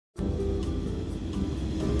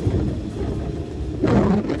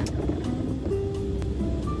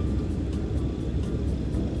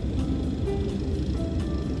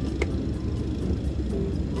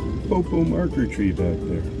popo marker tree back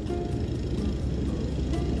there.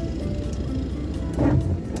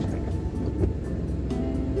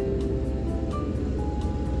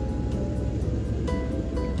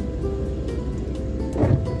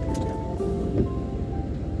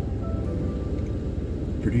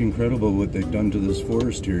 Pretty incredible what they've done to this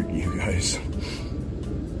forest here, you guys.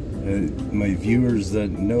 My viewers that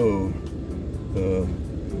know the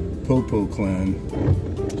Popo clan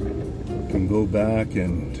can go back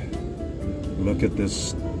and look at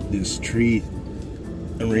this tree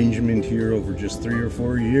arrangement here over just 3 or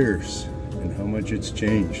 4 years and how much it's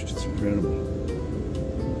changed. It's incredible.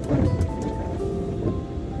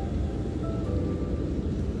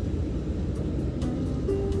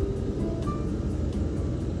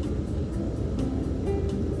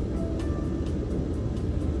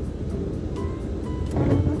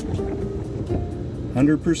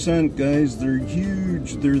 100%, guys, they're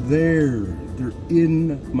huge, they're there, they're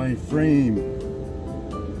in my frame.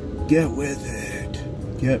 Get with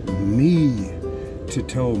it. Get me to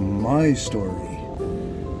tell my story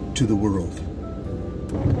to the world.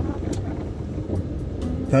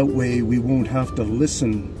 That way we won't have to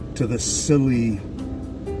listen to the silly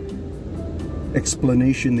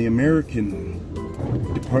explanation the American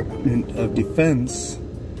Department of Defense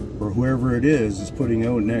or whoever it is putting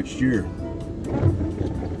out next year.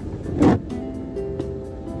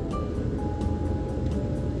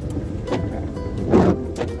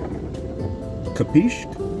 Capiche?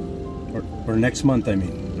 Or next month, I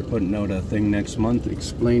mean. They're putting out a thing next month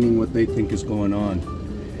explaining what they think is going on.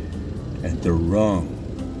 And they're wrong.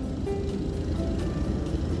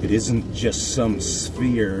 It isn't just some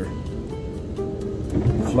sphere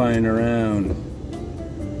flying around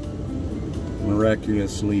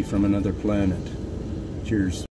miraculously from another planet. Cheers.